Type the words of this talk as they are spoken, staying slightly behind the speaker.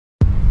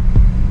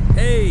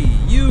Hey,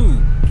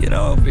 you! Get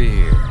over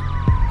here.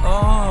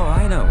 Oh,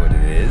 I know what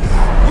it is.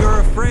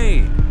 You're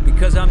afraid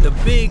because I'm the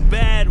big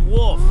bad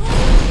wolf.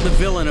 The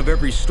villain of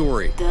every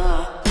story.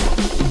 Duh.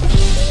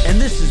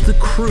 And this is the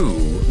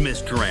crew.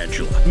 Miss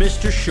Tarantula,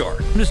 Mr. Shark,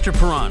 Mr.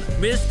 Piranha,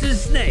 Mr.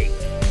 Snake.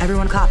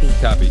 Everyone copy.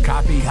 Copy.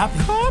 Copy. Copy.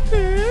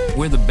 Copy.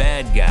 We're the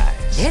bad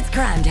guys. It's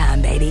crime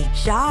time, baby.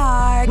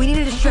 Shark. We need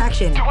a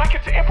distraction. Do I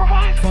get to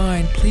improvise?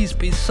 Fine, please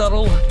be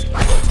subtle.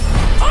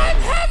 I'm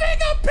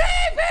having a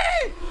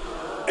baby!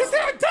 Is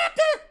there a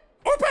doctor?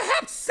 Or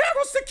perhaps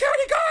several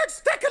security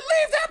guards that could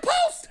leave their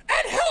post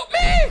and help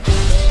me?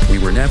 We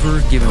were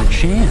never given a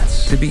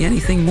chance to be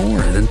anything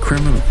more than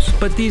criminals.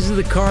 But these are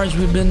the cards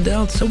we've been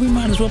dealt, so we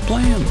might as well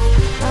play them.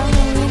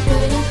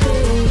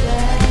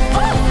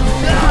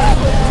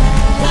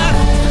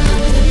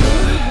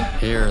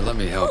 Here, let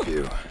me help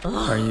you.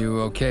 Are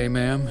you okay,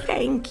 ma'am?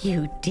 Thank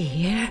you,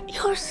 dear.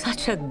 You're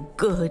such a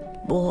good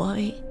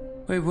boy.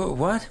 Wait,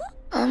 what?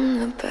 I'm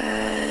the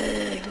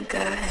bad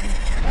guy.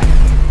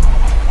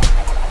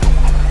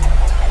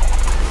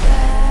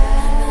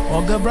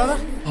 All good, brother?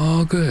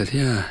 All good,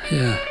 yeah.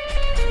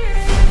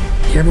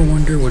 You ever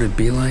wonder what it'd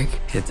be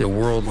like if the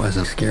world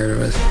wasn't scared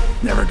of us?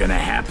 Never gonna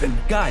happen.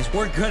 Guys,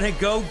 we're gonna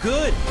go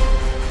good.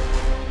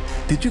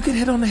 Did you get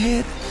hit on the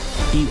head?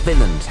 You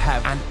villains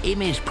have an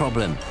image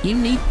problem. You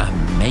need a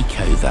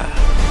makeover.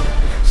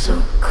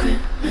 So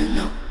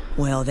criminal.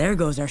 Well, there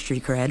goes our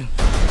street cred.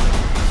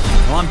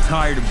 Well, I'm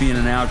tired of being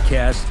an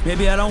outcast.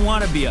 Maybe I don't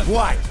want to be a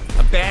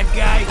bad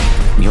guy.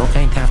 You're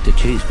going to have to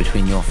choose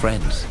between your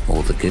friends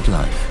or the good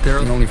life.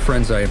 They're the only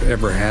friends I've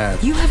ever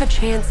had. You have a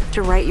chance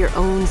to write your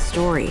own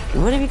story.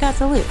 What have you got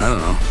to lose? I don't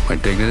know, my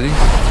dignity?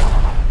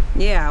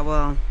 Yeah,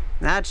 well,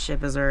 that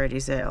ship has already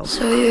sailed.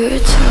 So you're a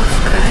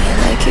tough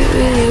guy, like a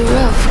really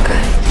rough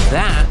guy.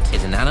 That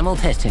is an animal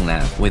testing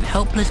lab with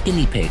helpless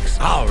guinea pigs.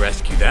 I'll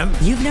rescue them.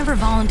 You've never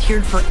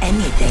volunteered for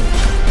anything.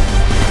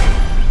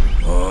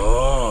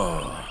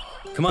 Oh.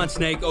 Come on,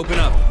 Snake, open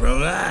up.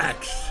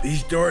 Relax.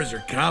 These doors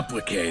are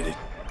complicated.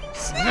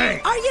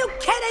 Snake! Are you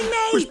kidding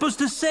me? We're supposed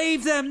to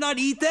save them, not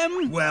eat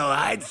them? Well,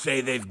 I'd say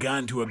they've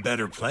gone to a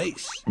better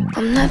place.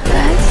 I'm not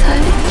bad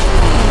side.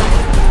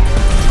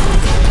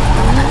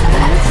 I'm not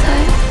bad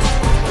side.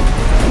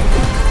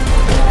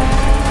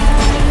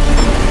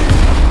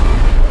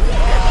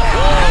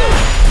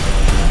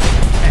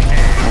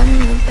 I'm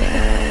the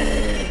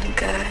bad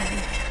guy.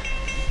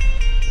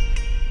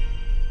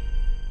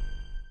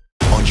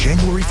 On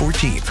January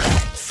 14th,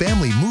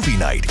 Family Movie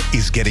Night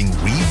is getting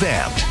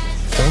revamped.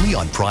 Only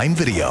on Prime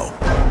Video.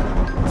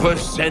 For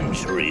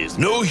centuries,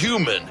 no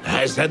human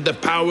has had the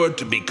power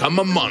to become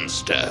a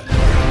monster.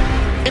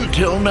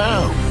 Until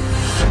now.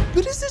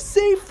 But is it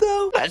safe,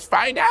 though? Let's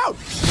find out.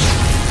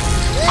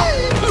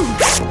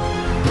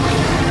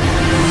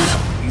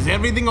 Is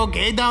everything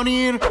okay down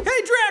here? Hey,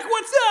 Drac,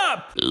 what's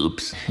up?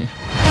 Oops.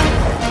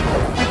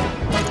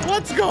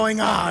 What's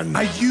going on?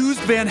 I used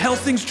Van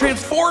Helsing's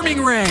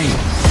transforming ray.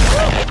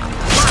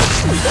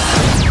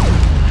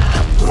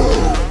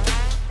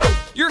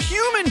 You're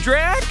human,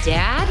 Drac!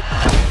 Dad?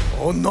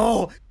 Oh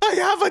no, I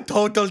have a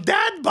total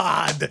dad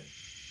bod.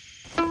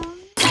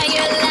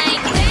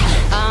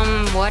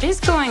 What is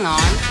going on?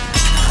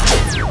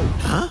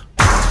 Huh?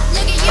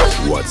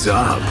 What's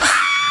up?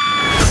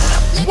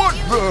 What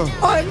the?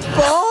 I'm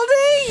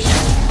baldy?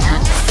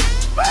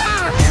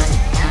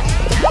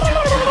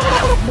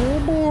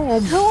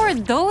 Who are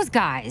those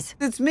guys?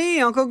 It's me,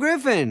 Uncle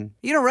Griffin.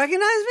 You don't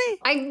recognize me?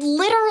 I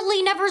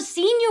literally never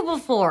seen you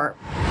before.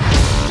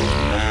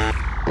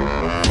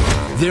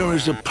 There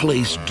is a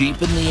place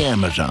deep in the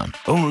Amazon.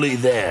 Only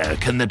there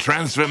can the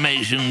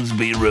transformations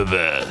be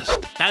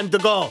reversed. Time to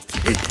go.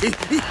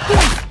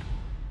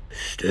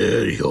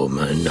 Stay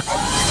human.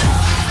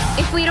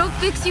 If we don't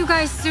fix you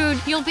guys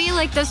soon, you'll be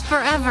like this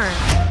forever.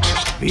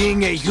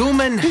 Being a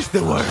human is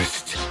the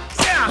worst.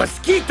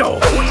 Mosquito!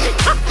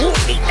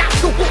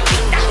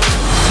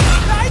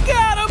 I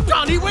got him!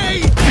 Johnny,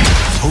 wait!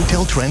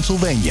 Hotel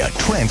Transylvania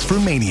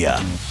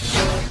Transformania.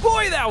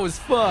 Boy, that was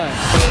fun!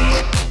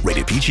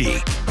 Rated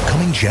PG.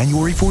 Coming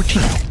January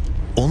 14th.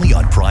 Only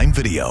on Prime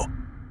Video.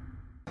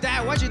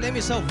 Dad, why'd you name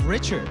yourself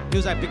Richard? He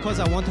was like, because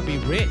I want to be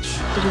rich.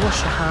 Did you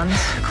wash your hands?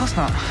 Of course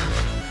not.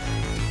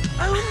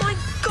 Oh my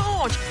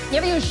God! You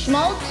ever use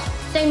schmaltz?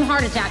 Same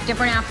heart attack,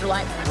 different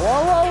afterlife.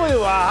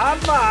 Whoa, high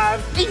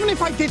five. Even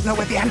if I did know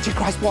where the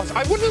Antichrist was,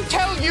 I wouldn't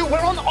tell you. We're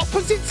on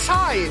opposite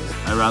sides.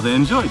 I rather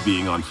enjoy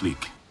being on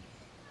fleek.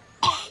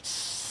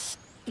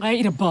 I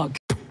ate a bug.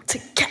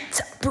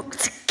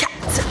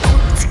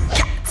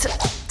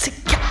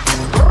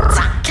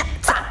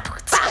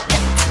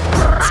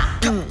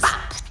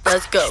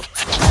 Let's go.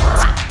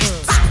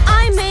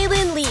 I'm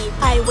Maylin Lee.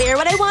 I wear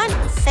what I want,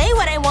 say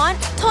what I want,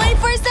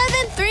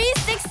 24/7,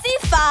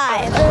 365.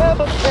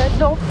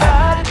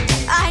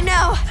 I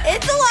know,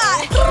 it's a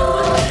lot.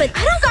 But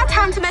I don't got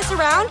time to mess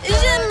around. Je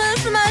me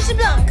fromage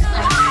blanc.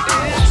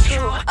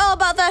 All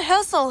about that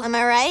hustle, am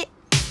I right?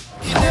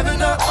 You never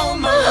know, oh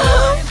my.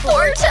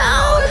 Poor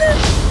town.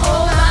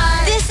 Oh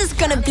my. This This is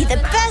gonna be the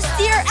best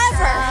year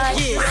ever.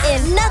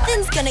 And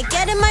nothing's gonna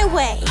get in my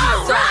way.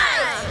 All right.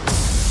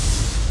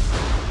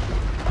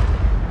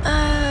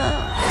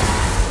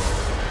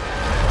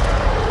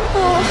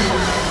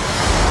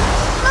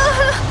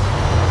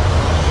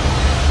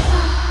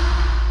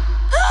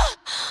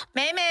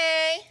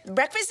 May,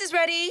 breakfast is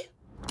ready.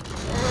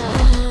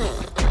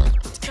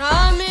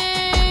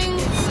 Coming.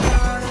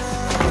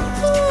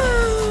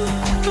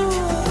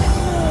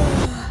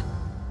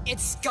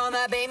 It's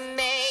gonna be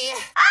me.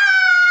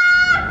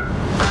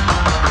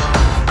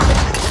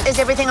 Is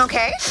everything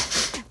okay?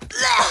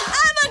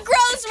 I'm a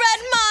gross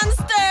red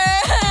monster.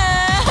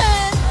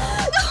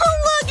 Don't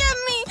look at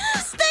me.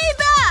 Stay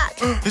back.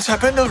 It's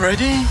happened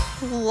already?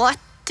 What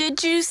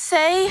did you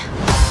say?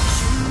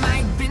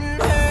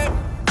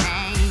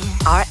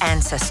 Our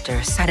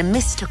ancestors had a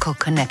mystical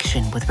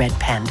connection with red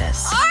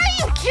pandas. Are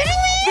you kidding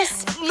me?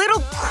 This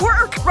little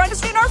quirk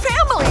runs in our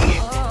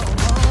family.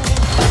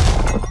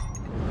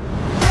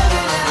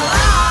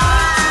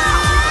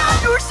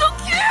 You're so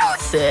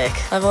cute. Sick.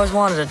 I've always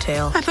wanted a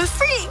tail. I'm a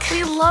freak.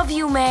 We love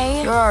you,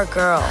 May. You're our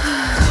girl.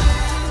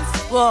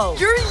 Whoa.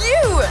 You're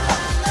you.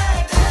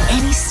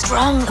 Any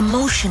strong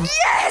emotion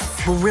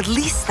will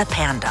release the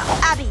panda.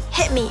 Abby,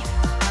 hit me.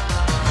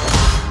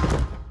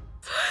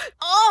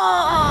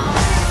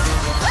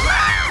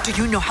 Do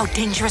you know how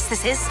dangerous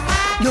this is?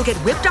 You'll get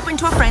whipped up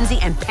into a frenzy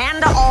and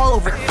panda all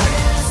over.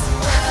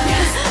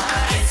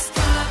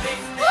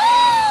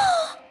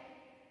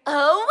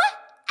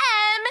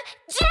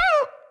 OMG!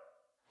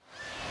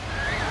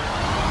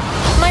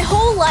 My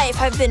whole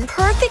life I've been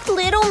perfect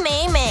little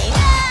May May.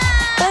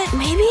 But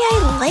maybe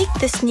I like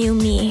this new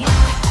me.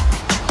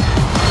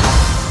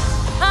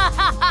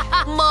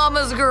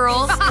 Mama's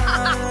girl.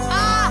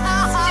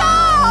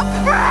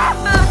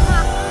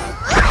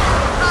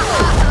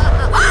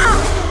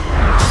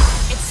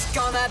 It's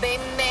gonna be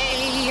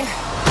me.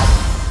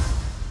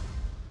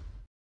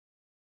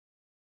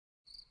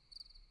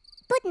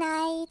 Good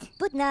night.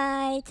 Good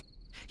night.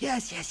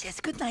 Yes.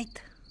 Good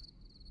night.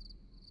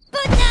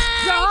 Good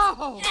night.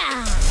 No!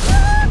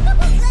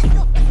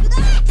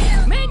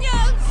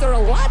 Minions! There are a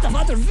lot of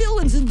other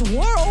villains in the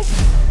world,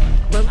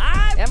 but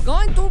I am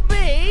going to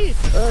be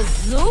a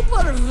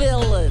super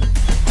villain.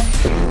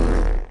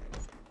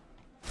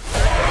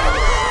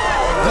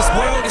 This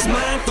world is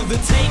mine for the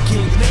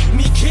taking. Make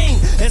me king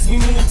as we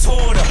move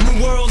toward a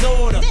new world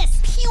order. This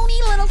puny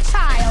little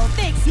child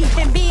thinks he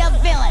can be a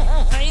villain.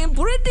 I am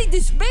pretty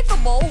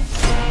despicable.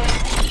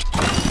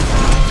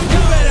 You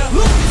better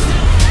look.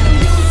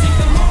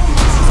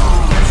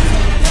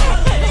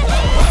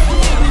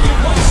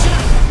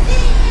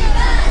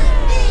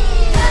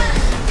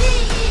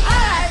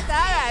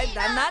 Alright,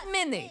 I'm not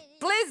Minnie.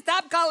 Please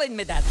stop calling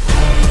me that.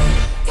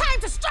 Time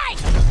to strike!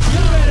 You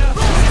better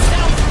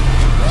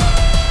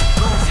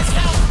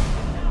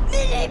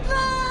Mini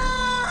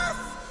boss!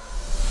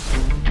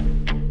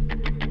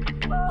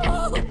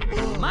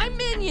 My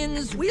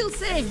minions will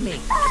save me.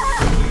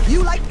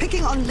 You like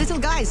picking on little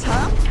guys,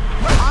 huh?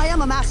 I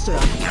am a master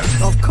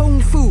of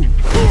Kung Fu.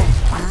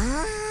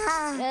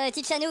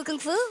 Teach-nous Kung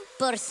Fu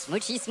pour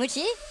Smoochy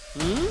Smoochy?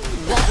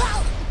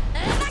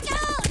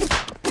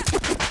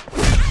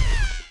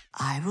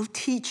 I will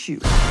teach you.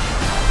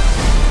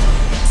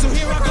 So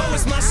here I go,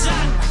 it's my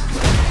shot.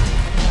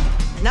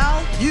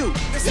 Now you.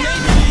 This may be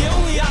the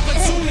only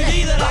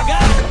opportunity that I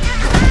got.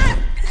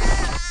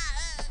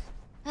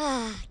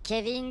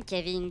 Kevin.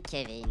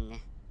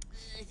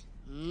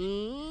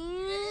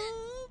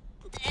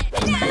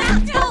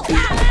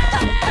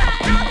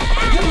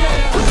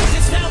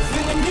 Yourself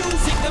in the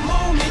music, the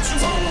moment you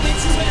own it,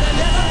 you better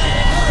never let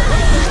it go.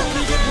 You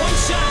only get one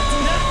shot, do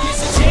not miss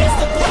a chance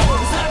to blow.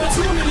 This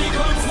opportunity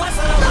comes once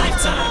in a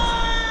lifetime.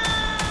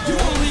 You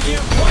only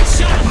get one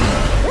shot.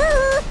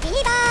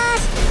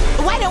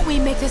 Why don't we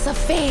make this a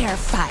fair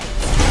fight?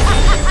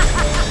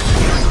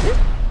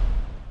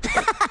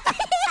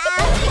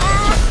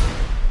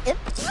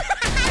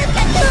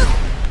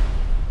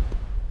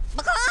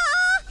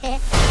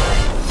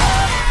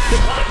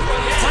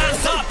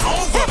 Time's up,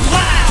 over,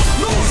 loud.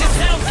 Lose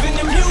yourself in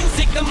the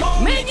music, the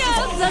moment.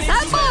 Minions,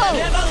 assemble!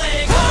 Never let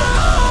it go.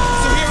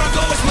 So here I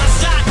go, it's my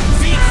shot.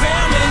 Feet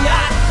firm and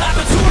not.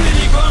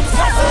 Opportunity comes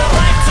once in a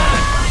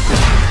lifetime.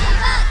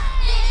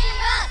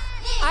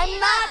 I'm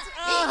not.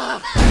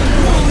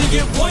 You only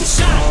get one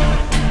shot.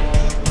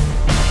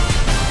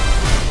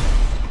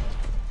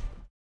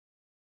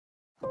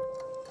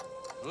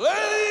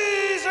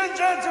 Ladies and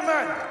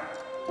gentlemen,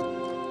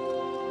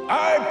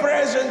 I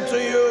present to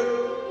you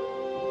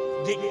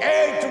the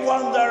eighth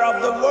wonder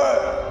of the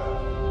world.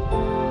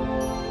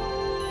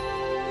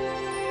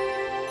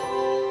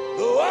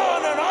 The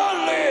one and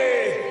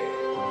only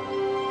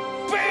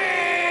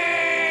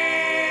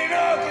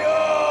Pinocchio!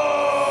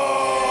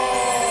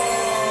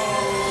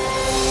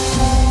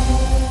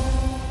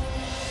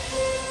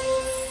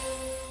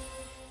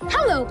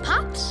 Hello,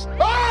 Pops.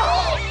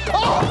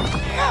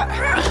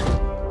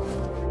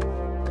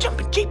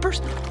 Jumping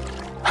jeepers.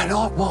 An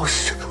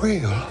almost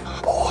real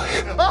boy.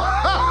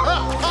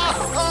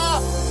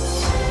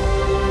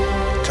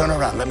 turn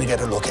around. Let me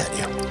get a look at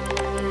you.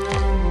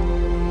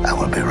 I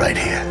will be right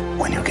here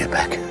when you get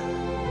back.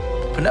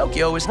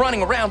 Pinocchio is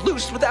running around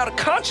loose without a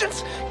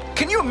conscience?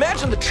 Can you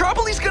imagine the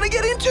trouble he's gonna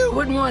get into?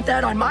 Wouldn't want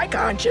that on my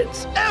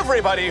conscience.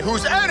 Everybody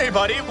who's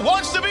anybody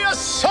wants to be a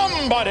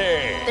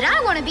somebody. But I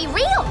want to be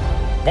real.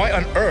 Why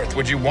on earth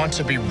would you want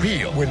to be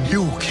real when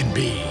you can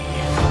be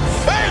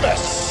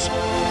famous?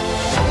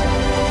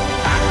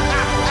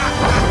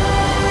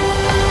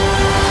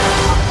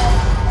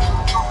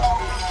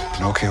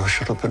 Pinocchio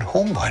should have been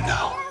home by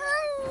now.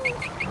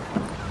 Pinocchio!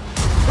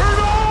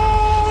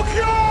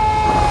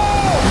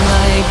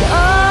 Like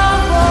a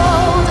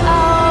bolt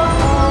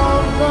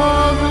out of the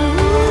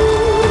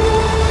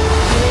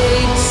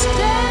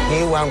blue.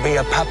 You won't be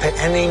a puppet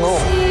anymore.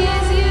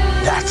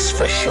 That's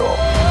for sure.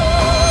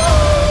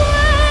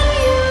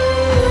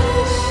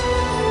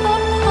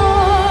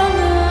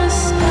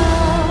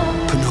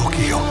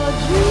 Pinocchio,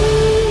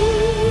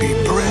 be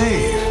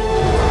brave.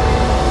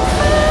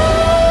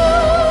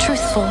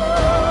 Truthful.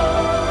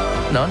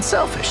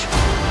 Non-selfish.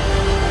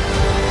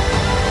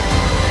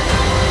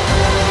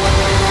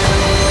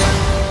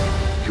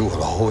 You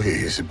will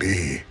always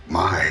be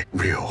my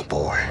real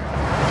boy.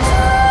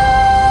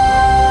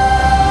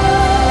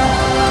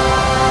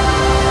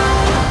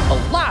 A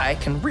lie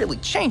can really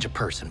change a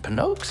person,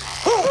 Pinocchio.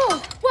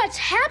 Oh, what's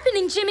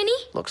happening, Jiminy?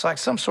 Looks like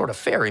some sort of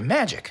fairy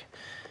magic.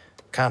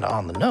 Kinda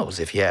on the nose,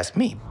 if you ask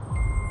me.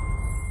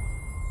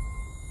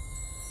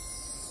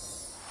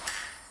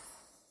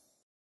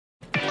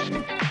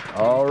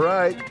 All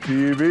right,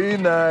 TV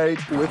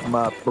night with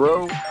my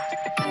bro.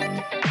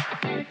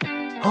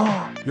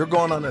 You're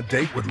going on a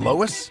date with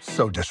Lois?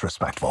 So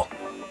disrespectful.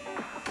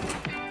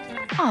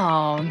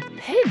 Oh,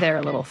 hey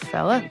there, little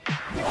fella.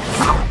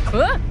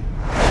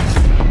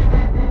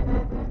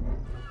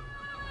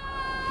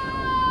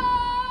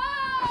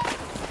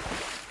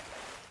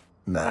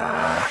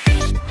 Nah.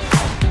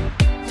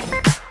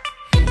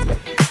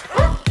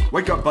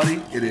 Wake up, buddy.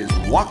 It is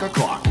walk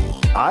o'clock.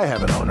 I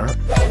have an owner.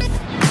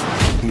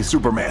 He's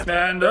Superman.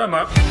 And I'm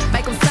up.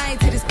 Make them sing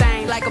to this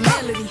thing like a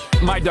melody.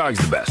 My dog's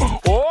the best.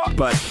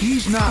 But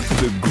he's not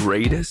the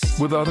greatest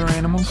with other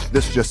animals.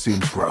 This just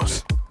seems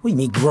gross. What do you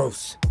mean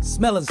gross?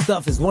 Smelling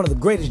stuff is one of the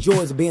greatest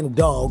joys of being a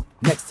dog,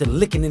 next to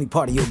licking any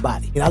part of your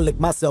body. And I lick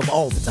myself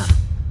all the time.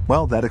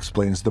 Well, that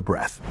explains the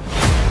breath.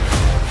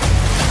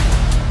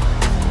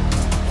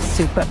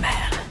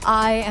 Superman.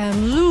 I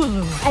am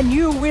Lulu, and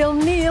you will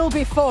kneel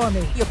before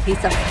me, you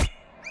piece of...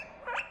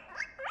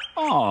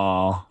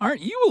 Aw,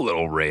 aren't you a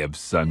little ray of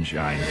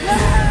sunshine?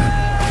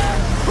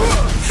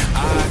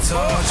 I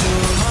told you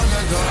long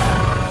ago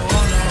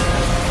on the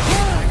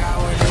road, like I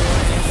was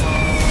waiting for.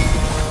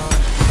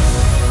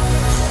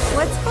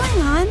 What's going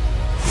on?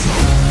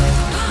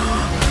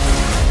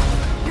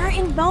 You're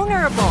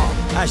invulnerable.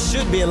 I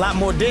should be a lot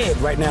more dead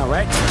right now,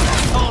 right?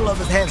 All of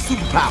us have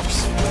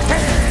superpowers.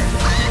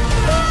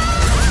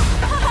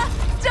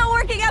 Still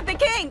working out the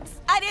kinks.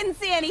 I didn't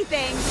see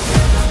anything.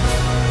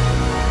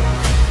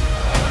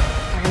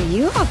 Are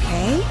you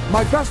okay?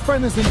 My best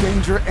friend is in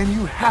danger, and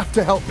you have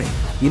to help me.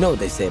 You know what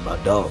they say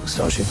about dogs,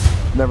 don't you?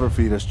 Never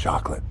feed us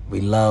chocolate.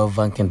 We love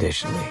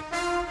unconditionally.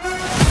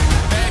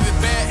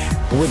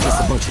 We're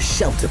just a bunch of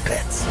shelter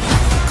pets.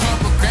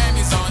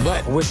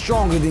 But we're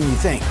stronger than you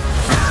think.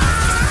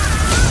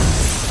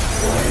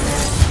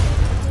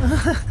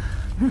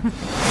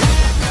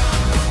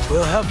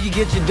 We'll help you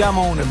get your dumb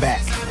owner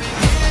back.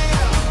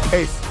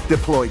 Ace,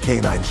 deploy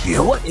canine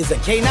shield. What is a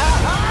canine?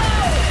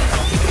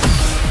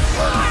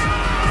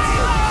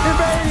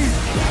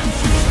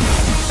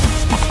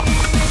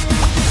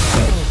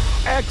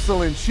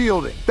 Excellent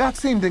shielding. That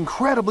seemed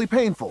incredibly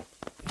painful.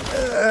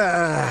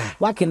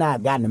 Why couldn't I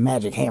have gotten a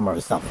magic hammer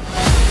or something?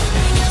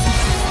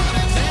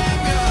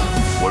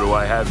 What do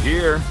I have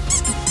here?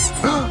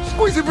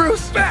 Squeezy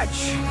Bruce!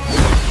 Fetch!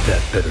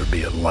 That better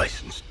be a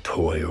licensed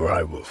toy or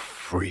I will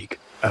freak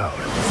out.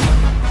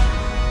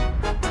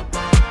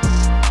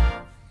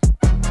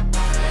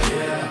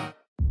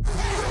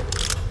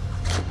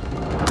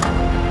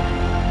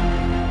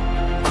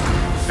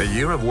 A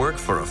year of work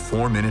for a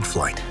 4-minute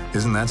flight.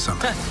 Isn't that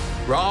something?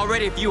 We're all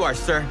ready if you are,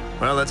 sir.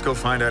 Well, let's go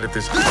find out if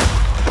this...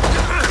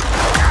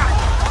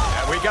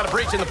 We got a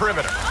breach in the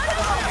perimeter.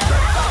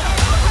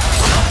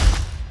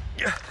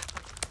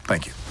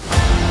 Thank you.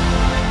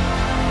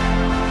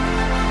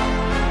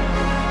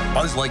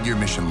 Buzz Lightyear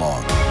mission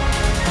log.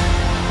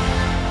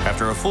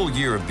 After a full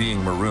year of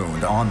being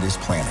marooned on this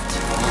planet,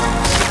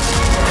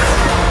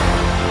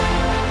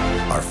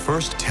 our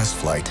first test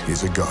flight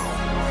is a go.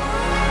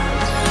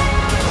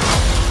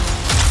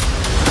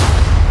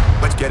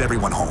 Let's get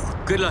everyone home.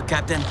 Good luck,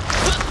 Captain.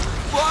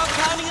 We're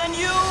counting on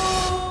you!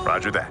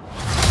 Roger that.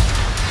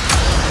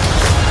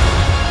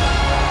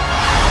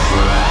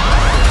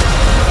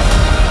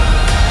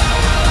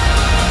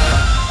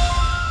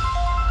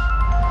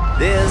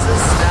 There's a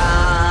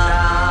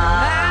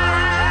star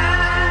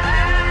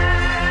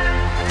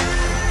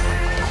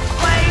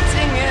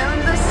waiting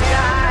in the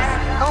sky.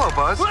 Hello,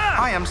 Buzz.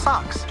 I am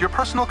Socks, your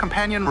personal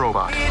companion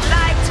robot. We'd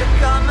like to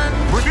come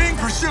and We're being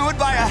pursued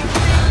by a...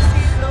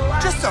 so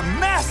Just a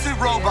massive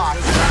robot.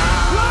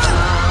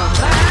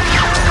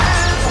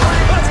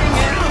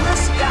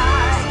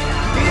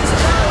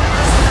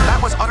 That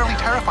was utterly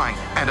terrifying,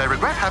 and I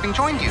regret having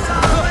joined you.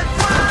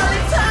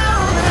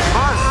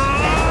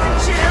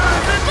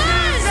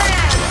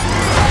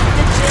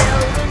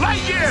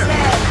 Lightyear!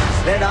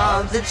 Let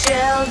all the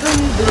children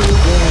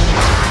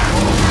begin.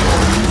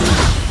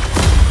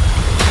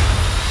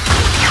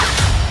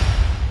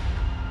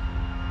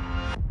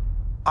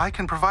 I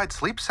can provide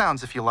sleep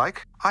sounds if you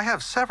like. I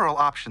have several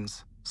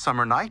options.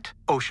 Summer night,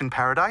 ocean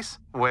paradise,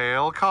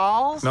 whale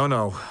calls.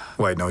 No.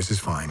 White noise is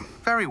fine.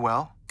 Very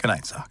well. Good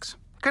night, Socks.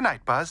 Good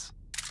night, Buzz.